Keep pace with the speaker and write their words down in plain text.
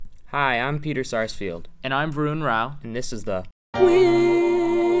Hi, I'm Peter Sarsfield, And I'm Varun Rao. and this is the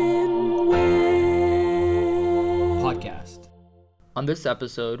Podcast. On this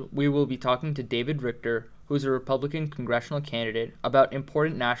episode, we will be talking to David Richter, who's a Republican congressional candidate, about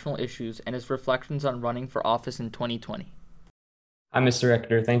important national issues and his reflections on running for office in 2020. Hi, Mr.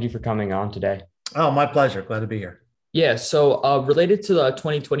 Richter. Thank you for coming on today. Oh, my pleasure. Glad to be here. Yeah, so related to the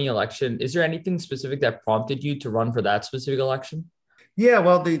 2020 election, is there anything specific that prompted you to run for that specific election? Yeah,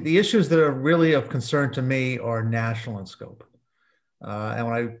 well, the issues that are really of concern to me are national in scope. And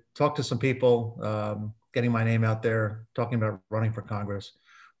when I talked to some people, getting my name out there, talking about running for Congress,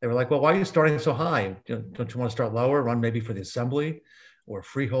 they were like, well, why are you starting so high? Don't you want to start lower, run maybe for the assembly or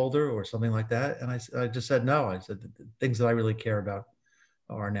freeholder or something like that? And I just said, no. I said, the things that I really care about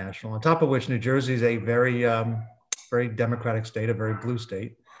are national. On top of which, New Jersey is a very Democratic state, a very blue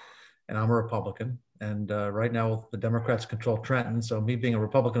state. And I'm a Republican. And right now, the Democrats control Trenton. So me being a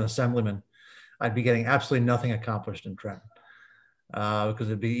Republican assemblyman, I'd be getting absolutely nothing accomplished in Trenton because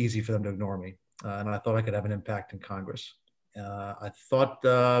it'd be easy for them to ignore me. And I thought I could have an impact in Congress. I thought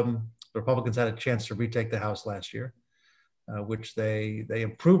the Republicans had a chance to retake the House last year, which they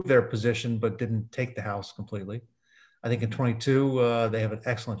improved their position, but didn't take the House completely. I think in 22, they have an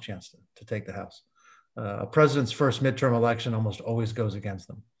excellent chance to take the House. A president's first midterm election almost always goes against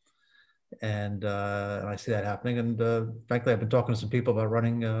them. And I see that happening. And frankly, I've been talking to some people about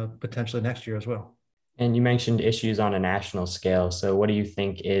running potentially next year as well. And you mentioned issues on a national scale. So what do you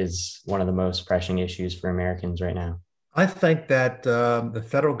think is one of the most pressing issues for Americans right now? I think that the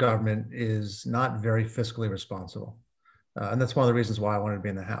federal government is not very fiscally responsible. And that's one of the reasons why I wanted to be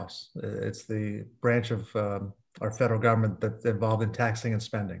in the House. It's the branch of our federal government that's involved in taxing and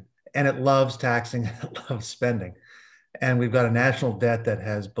spending. And it loves taxing, it loves spending. And we've got a national debt that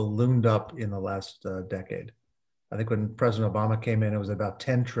has ballooned up in the last decade. I think when President Obama came in, it was about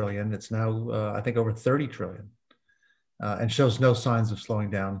 10 trillion. It's now, I think, over 30 trillion and shows no signs of slowing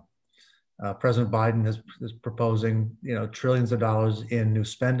down. President Biden is proposing, trillions of dollars in new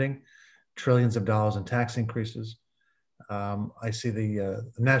spending, trillions of dollars in tax increases. I see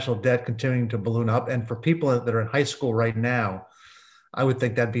the national debt continuing to balloon up. And for people that are in high school right now, I would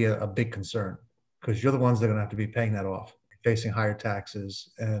think that'd be a big concern, because you're the ones that are going to have to be paying that off, facing higher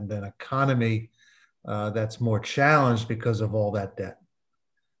taxes and an economy that's more challenged because of all that debt.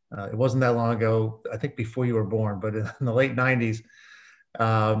 It wasn't that long ago, I think before you were born, but in the late 90s,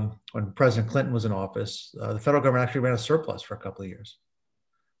 when President Clinton was in office, the federal government actually ran a surplus for a couple of years.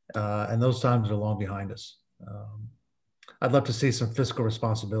 And those times are long behind us. I'd love to see some fiscal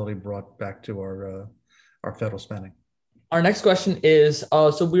responsibility brought back to our federal spending. Our next question is,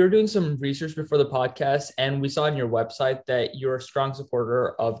 so we were doing some research before the podcast, and we saw on your website that you're a strong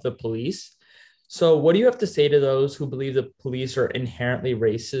supporter of the police. So what do you have to say to those who believe the police are inherently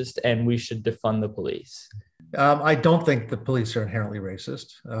racist and we should defund the police? I don't think the police are inherently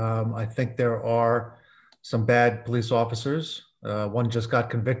racist. I think there are some bad police officers. One just got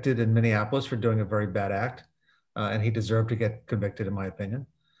convicted in Minneapolis for doing a very bad act, and he deserved to get convicted, in my opinion.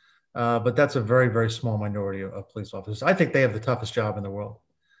 But that's a very, very small minority of police officers. I think they have the toughest job in the world.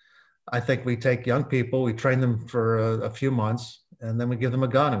 I think we take young people, we train them for a few months, and then we give them a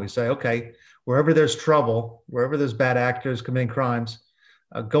gun and we say, okay, wherever there's trouble, wherever there's bad actors committing crimes,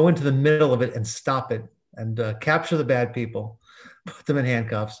 go into the middle of it and stop it and capture the bad people, put them in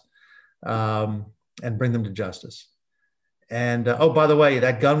handcuffs, and bring them to justice. And oh, by the way,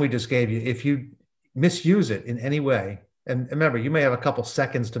 that gun we just gave you, if you misuse it in any way, and remember, you may have a couple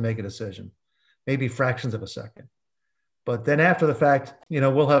seconds to make a decision, maybe fractions of a second. But then after the fact,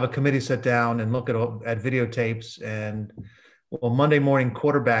 we'll have a committee sit down and look at videotapes and we'll Monday morning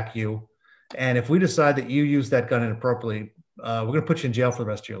quarterback you. And if we decide that you use that gun inappropriately, we're going to put you in jail for the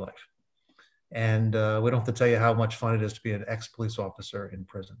rest of your life. And we don't have to tell you how much fun it is to be an ex-police officer in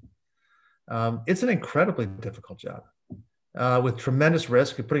prison. It's an incredibly difficult job with tremendous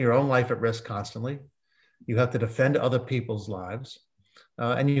risk. You're putting your own life at risk constantly. You have to defend other people's lives,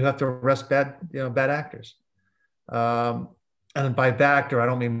 and you have to arrest bad actors. And by bad actor, I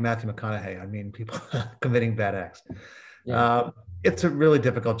don't mean Matthew McConaughey. I mean people committing bad acts. Yeah. It's a really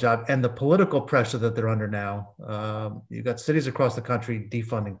difficult job, and the political pressure that they're under now. You've got cities across the country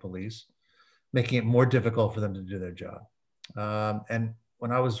defunding police, making it more difficult for them to do their job. And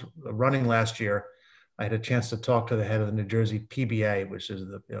when I was running last year, I had a chance to talk to the head of the New Jersey PBA, which is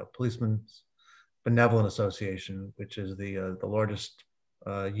the Policemen's Benevolent Association, which is the largest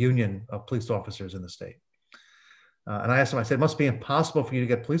union of police officers in the state. And I asked him, I said, it must be impossible for you to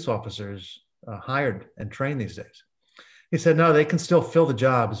get police officers hired and trained these days. He said, no, they can still fill the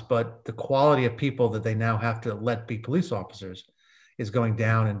jobs, but the quality of people that they now have to let be police officers is going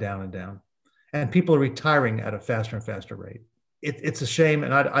down and down and down. And people are retiring at a faster and faster rate. It's a shame.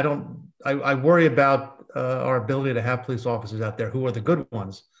 And I worry about our ability to have police officers out there who are the good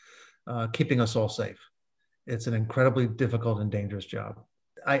ones, keeping us all safe. It's an incredibly difficult and dangerous job.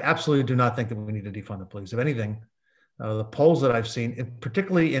 I absolutely do not think that we need to defund the police. If anything, the polls that I've seen,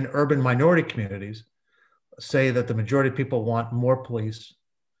 particularly in urban minority communities, say that the majority of people want more police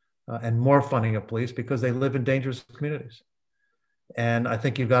and more funding of police because they live in dangerous communities. And I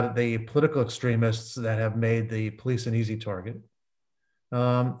think you've got the political extremists that have made the police an easy target.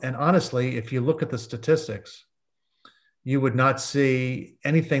 And honestly, if you look at the statistics, you would not see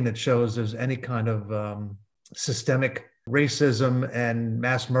anything that shows there's any kind of systemic racism and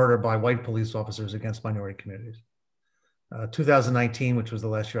mass murder by white police officers against minority communities. 2019, which was the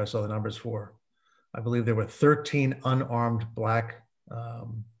last year I saw the numbers for, I believe there were 13 unarmed Black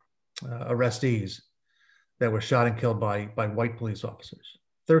arrestees that were shot and killed by white police officers.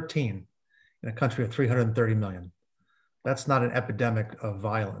 13 in a country of 330 million. That's not an epidemic of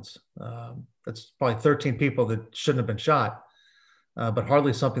violence. That's probably 13 people that shouldn't have been shot, but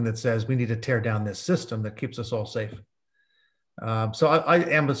hardly something that says we need to tear down this system that keeps us all safe. So I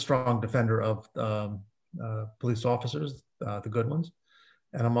am a strong defender of police officers, the good ones.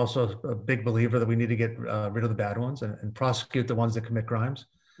 And I'm also a big believer that we need to get rid of the bad ones and prosecute the ones that commit crimes.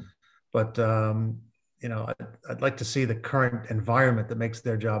 But, I'd like to see the current environment that makes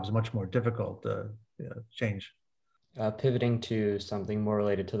their jobs much more difficult change. Pivoting to something more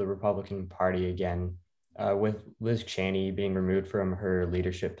related to the Republican Party again, with Liz Cheney being removed from her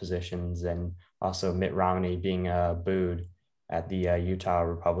leadership positions and also Mitt Romney being booed at the Utah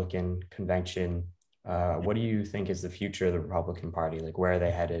Republican Convention. What do you think is the future of the Republican Party? Like, where are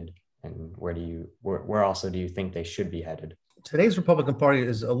they headed, and where also do you think they should be headed? Today's Republican Party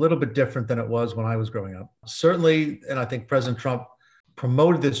is a little bit different than it was when I was growing up. Certainly, and I think President Trump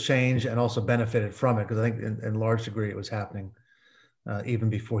promoted this change and also benefited from it, because I think in large degree it was happening even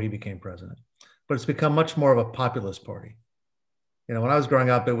before he became president. But it's become much more of a populist party. When I was growing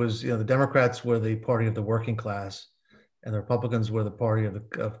up, it was, the Democrats were the party of the working class, and the Republicans were the party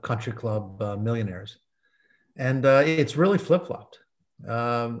of country club millionaires. And it's really flip-flopped.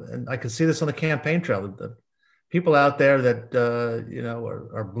 And I can see this on the campaign trail. The people out there that,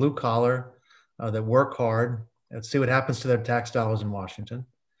 are blue collar, that work hard, and see what happens to their tax dollars in Washington.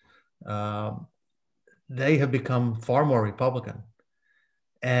 They have become far more Republican.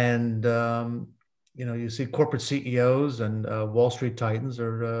 And, you see corporate CEOs and Wall Street titans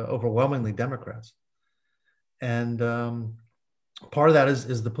are overwhelmingly Democrats. And part of that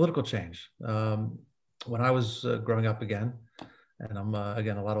is the political change. When I was growing up again, and I'm,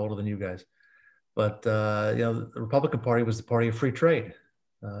 again, a lot older than you guys, but, the Republican Party was the party of free trade.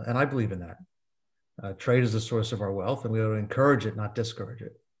 And I believe in that. Trade is the source of our wealth, and we ought to encourage it, not discourage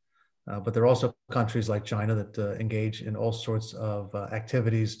it. But there are also countries like China that engage in all sorts of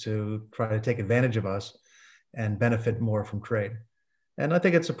activities to try to take advantage of us and benefit more from trade. And I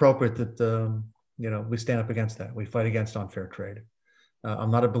think it's appropriate that, we stand up against that. We fight against unfair trade. I'm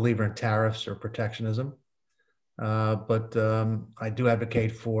not a believer in tariffs or protectionism, but I do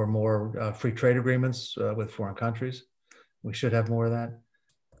advocate for more free trade agreements with foreign countries. We should have more of that.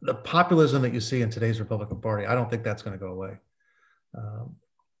 The populism that you see in today's Republican Party, I don't think that's going to go away.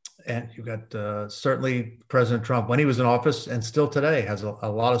 And you've got certainly President Trump, when he was in office and still today, has a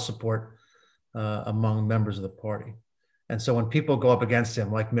lot of support among members of the party. And so when people go up against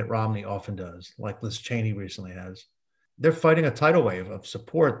him, like Mitt Romney often does, like Liz Cheney recently has, they're fighting a tidal wave of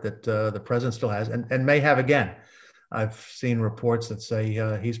support that the president still has and may have again. I've seen reports that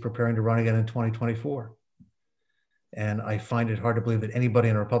say he's preparing to run again in 2024. And I find it hard to believe that anybody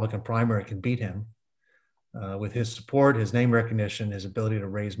in a Republican primary can beat him with his support, his name recognition, his ability to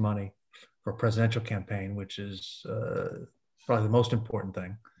raise money for a presidential campaign, which is probably the most important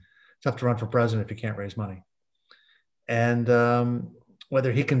thing. It's tough to run for president if you can't raise money. And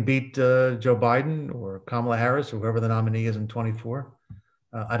whether he can beat Joe Biden or Kamala Harris or whoever the nominee is in 24,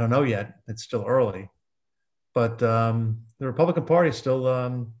 I don't know yet. It's still early. But the Republican Party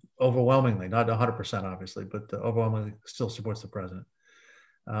still overwhelmingly, not 100% obviously, but overwhelmingly still supports the president.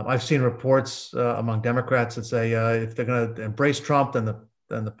 I've seen reports among Democrats that say if they're going to embrace Trump, then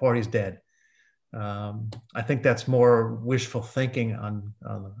the party's dead. I think that's more wishful thinking on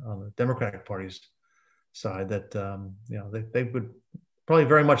the Democratic Party's side. That they would probably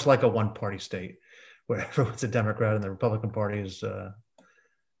very much like a one-party state, where everyone's a Democrat and the Republican Party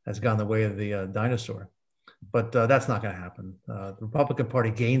has gone the way of the dinosaur. But that's not going to happen. The Republican Party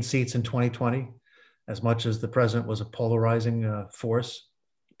gained seats in 2020, as much as the president was a polarizing force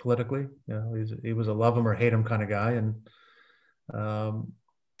politically. He was a love him or hate him kind of guy, and Um,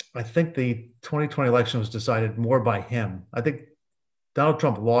 I think the 2020 election was decided more by him. I think Donald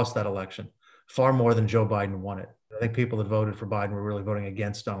Trump lost that election far more than Joe Biden won it. I think people that voted for Biden were really voting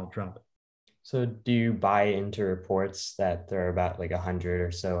against Donald Trump. So do you buy into reports that there are about like 100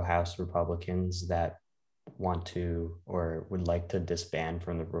 or so House Republicans that want to or would like to disband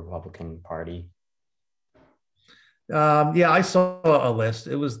from the Republican Party? Yeah, I saw a list.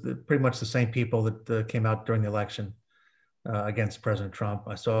 It was pretty much the same people that came out during the election against President Trump.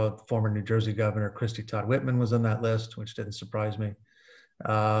 I saw former New Jersey Governor Christy Todd Whitman was on that list, which didn't surprise me.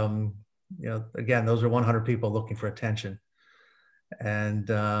 Um, again, those are 100 people looking for attention, and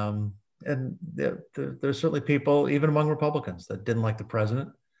there's certainly people, even among Republicans, that didn't like the president.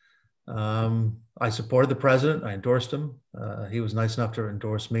 I supported the president. I endorsed him. He was nice enough to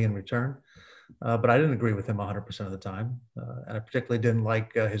endorse me in return. But I didn't agree with him 100% of the time. And I particularly didn't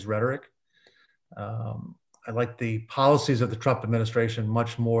like his rhetoric. I liked the policies of the Trump administration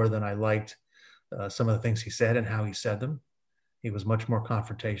much more than I liked some of the things he said and how he said them. He was much more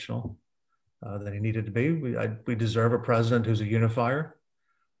confrontational than he needed to be. We deserve a president who's a unifier,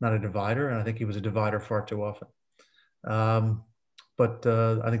 not a divider. And I think he was a divider far too often. But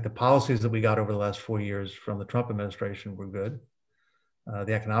I think the policies that we got over the last 4 years from the Trump administration were good.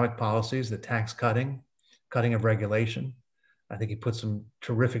 The economic policies, the tax cutting of regulation. I think he put some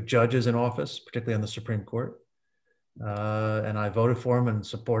terrific judges in office, particularly on the Supreme Court. And I voted for him and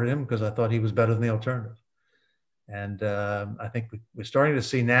supported him because I thought he was better than the alternative. And I think we're starting to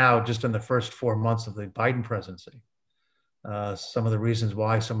see now, just in the first 4 months of the Biden presidency, some of the reasons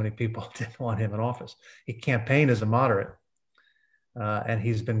why so many people didn't want him in office. He campaigned as a moderate, and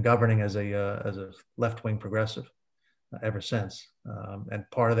he's been governing as a left-wing progressive ever since. And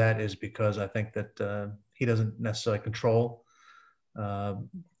part of that is because I think that he doesn't necessarily control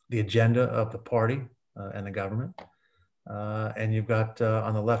the agenda of the party and the government. And you've got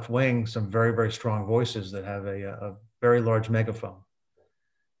on the left wing some very, very strong voices that have a very large megaphone,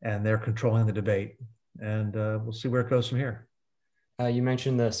 and they're controlling the debate. And we'll see where it goes from here. You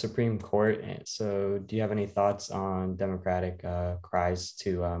mentioned the Supreme Court. So do you have any thoughts on Democratic cries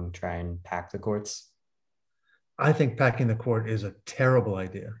to try and pack the courts? I think packing the court is a terrible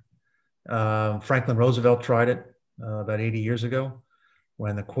idea. Franklin Roosevelt tried it about 80 years ago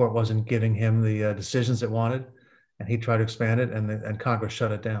when the court wasn't giving him the decisions it wanted, and he tried to expand it, and Congress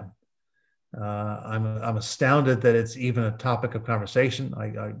shut it down. I'm astounded that it's even a topic of conversation.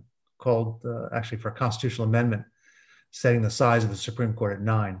 I called actually for a constitutional amendment setting the size of the Supreme Court at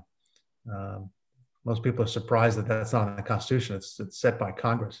 9. Most people are surprised that that's not in the Constitution. It's set by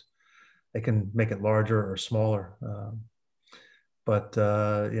Congress. They can make it larger or smaller. But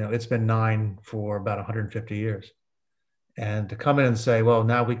it's been 9 for about 150 years. And to come in and say, well,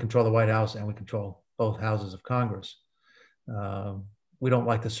 now we control the White House and we control both houses of Congress. We don't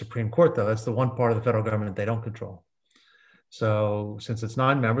like the Supreme Court, though. That's the one part of the federal government they don't control. So since it's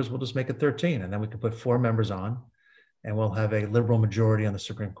 9 members, we'll just make it 13. And then we can put 4 members on, and we'll have a liberal majority on the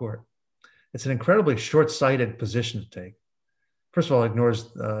Supreme Court. It's an incredibly short-sighted position to take. First of all, it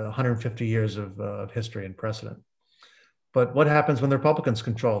ignores 150 years of history and precedent. But what happens when the Republicans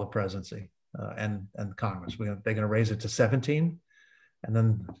control the presidency and Congress? They're going to raise it to 17, and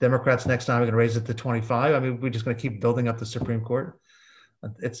then Democrats next time are going to raise it to 25. I mean, we're just going to keep building up the Supreme Court.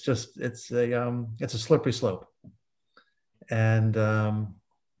 It's a slippery slope, and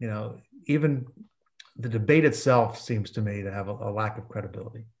even the debate itself seems to me to have a lack of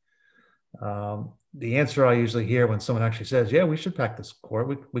credibility. The answer I usually hear when someone actually says, yeah, we should pack this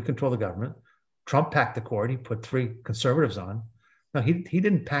court. We control the government. Trump packed the court. He put 3 conservatives on. No, he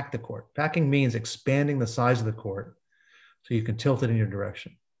didn't pack the court. Packing means expanding the size of the court so you can tilt it in your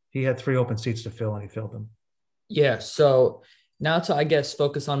direction. He had 3 open seats to fill, and he filled them. Yeah. So now to, I guess,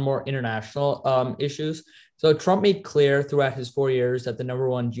 focus on more international issues. So Trump made clear throughout his 4 years that the number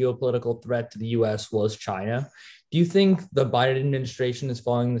one geopolitical threat to the U.S. was China. Do you think the Biden administration is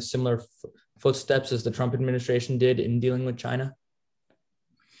following the similar footsteps as the Trump administration did in dealing with China?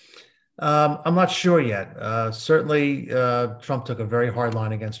 I'm not sure yet. Certainly, Trump took a very hard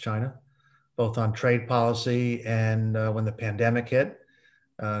line against China, both on trade policy and when the pandemic hit,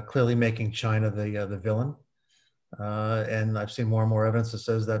 clearly making China the villain. And I've seen more and more evidence that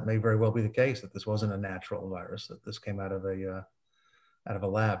says that may very well be the case, that this wasn't a natural virus, that this came out of a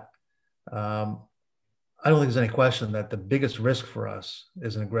lab. I don't think there's any question that the biggest risk for us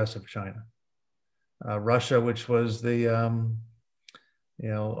is an aggressive China. Russia, which was our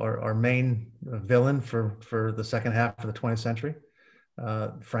main villain for the second half of the 20th century.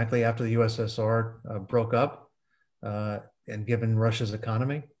 Frankly, after the USSR broke up, and given Russia's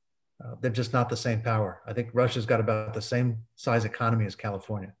economy, They're just not the same power. I think Russia's got about the same size economy as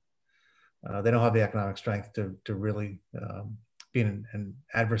California. They don't have the economic strength to really be an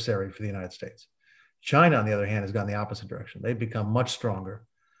adversary for the United States. China, on the other hand, has gone the opposite direction. They've become much stronger.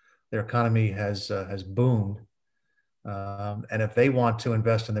 Their economy has boomed. And if they want to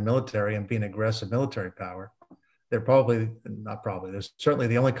invest in the military and be an aggressive military power, they're they're certainly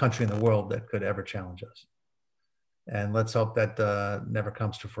the only country in the world that could ever challenge us. And let's hope that never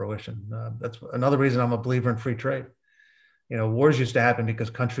comes to fruition. That's another reason I'm a believer in free trade. You know, wars used to happen because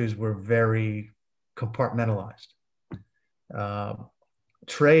countries were very compartmentalized.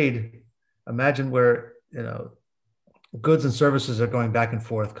 Trade, imagine where, you know, goods and services are going back and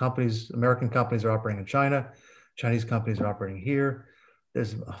forth. American companies are operating in China, Chinese companies are operating here.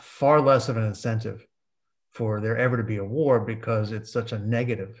 There's far less of an incentive for there ever to be a war because it's such a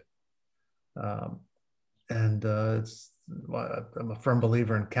negative. I'm a firm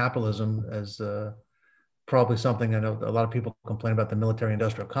believer in capitalism as probably something. I know a lot of people complain about the military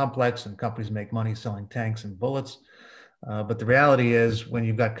industrial complex and companies make money selling tanks and bullets. But the reality is when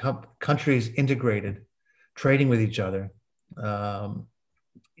you've got countries integrated, trading with each other,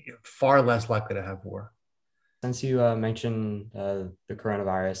 far less likely to have war. Since you mentioned the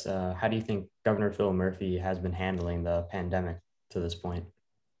coronavirus, how do you think Governor Phil Murphy has been handling the pandemic to this point?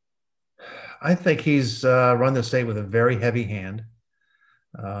 I think he's run the state with a very heavy hand,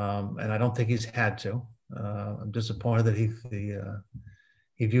 and I don't think he's had to. I'm disappointed that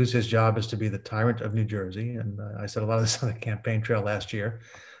he views his job as to be the tyrant of New Jersey, and I said a lot of this on the campaign trail last year.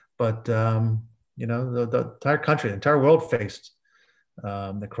 But you know, the entire country, the entire world faced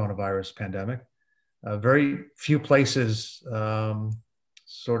the coronavirus pandemic. Very few places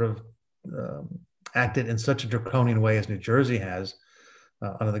acted in such a draconian way as New Jersey has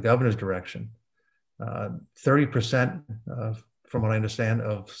under the governor's direction. 30%, from what I understand,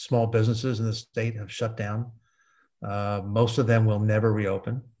 of small businesses in the state have shut down. Most of them will never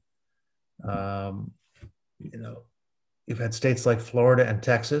reopen. You know, you've had states like Florida and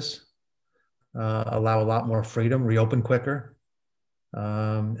Texas allow a lot more freedom, reopen quicker.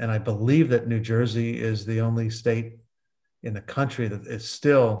 And I believe that New Jersey is the only state in the country that is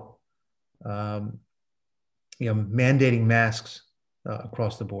still, mandating masks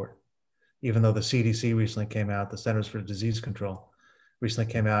across the board. Even though the CDC recently came out, the Centers for Disease Control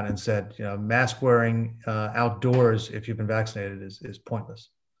recently came out and said, you know, mask wearing outdoors if you've been vaccinated is pointless.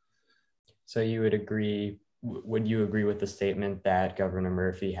 So you would agree? Would you agree with the statement that Governor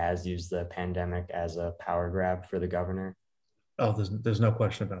Murphy has used the pandemic as a power grab for the governor? Oh, there's no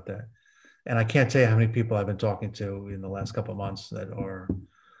question about that. And I can't tell you how many people I've been talking to in the last couple of months that are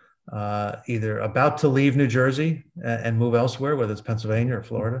either about to leave New Jersey and move elsewhere, whether it's Pennsylvania or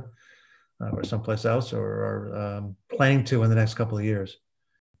Florida or someplace else, or are planning to in the next couple of years.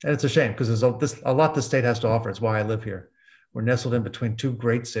 And it's a shame because there's a lot the state has to offer. It's why I live here. We're nestled in between two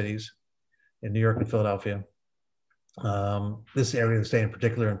great cities in New York and Philadelphia. This area of the state in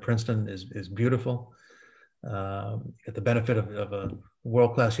particular in Princeton is beautiful. Get the benefit of a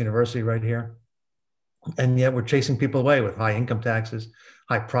world-class university right here. And yet we're chasing people away with high income taxes,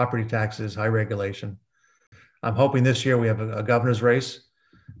 high property taxes, high regulation. I'm hoping this year we have a governor's race.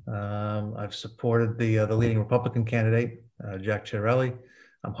 I've supported the leading Republican candidate, Jack Ciattarelli.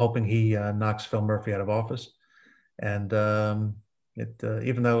 I'm hoping he knocks Phil Murphy out of office. And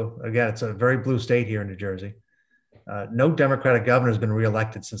even though, again, it's a very blue state here in New Jersey, no Democratic governor has been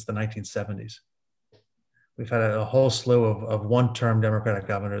reelected since the 1970s. We've had a whole slew of one-term Democratic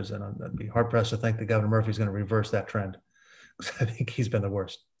governors, and I'd be hard-pressed to think that Governor Murphy is going to reverse that trend. I think he's been the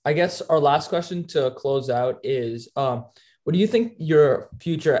worst. I guess our last question to close out is, what do you think your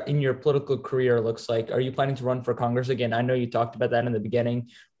future in your political career looks like? Are you planning to run for Congress again? I know you talked about that in the beginning.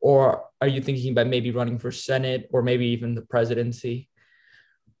 Or are you thinking about maybe running for Senate or maybe even the presidency?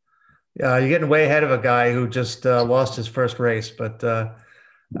 Yeah, you're getting way ahead of a guy who just lost his first race. But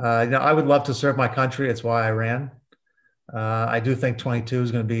I would love to serve my country. It's why I ran. I do think 22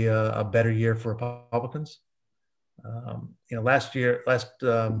 is going to be a better year for Republicans. Last year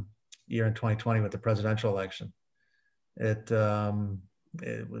in 2020 with the presidential election, it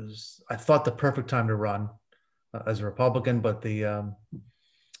was, I thought, the perfect time to run as a Republican, but the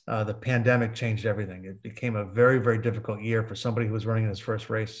pandemic changed everything. It became a very, very difficult year for somebody who was running in his first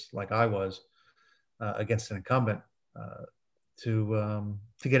race, like I was, against an incumbent, to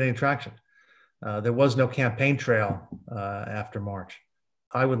get any traction. There was no campaign trail after March.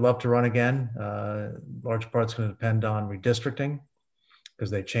 I would love to run again. Large part's going to depend on redistricting, because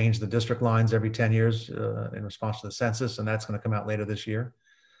they change the district lines every 10 years in response to the census, and that's going to come out later this year.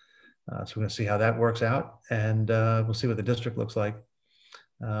 So we're going to see how that works out, and we'll see what the district looks like.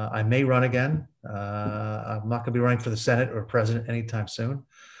 I may run again. I'm not going to be running for the Senate or president anytime soon.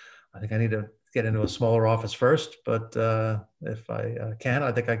 I think I need to get into a smaller office first, but if I can,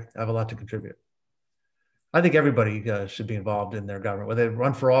 I think I have a lot to contribute. I think everybody should be involved in their government, whether they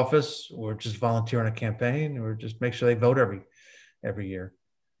run for office or just volunteer on a campaign or just make sure they vote every year.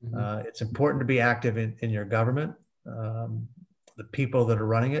 Mm-hmm. It's important to be active in your government. The people that are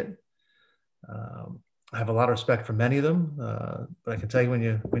running it, I have a lot of respect for many of them, but I can tell you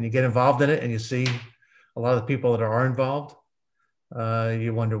when you get involved in it and you see a lot of the people that are involved,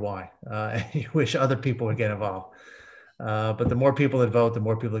 you wonder why. You wish other people would get involved. But the more people that vote, the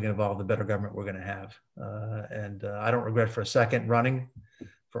more people that get involved, the better government we're going to have. And I don't regret for a second running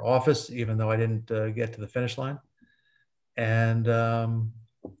for office, even though I didn't get to the finish line. And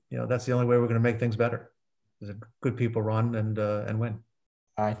that's the only way we're going to make things better. Is that good people run and win.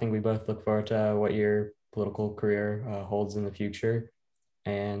 I think we both look forward to what your political career holds in the future.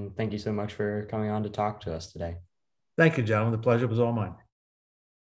 And thank you so much for coming on to talk to us today. Thank you, gentlemen. The pleasure was all mine.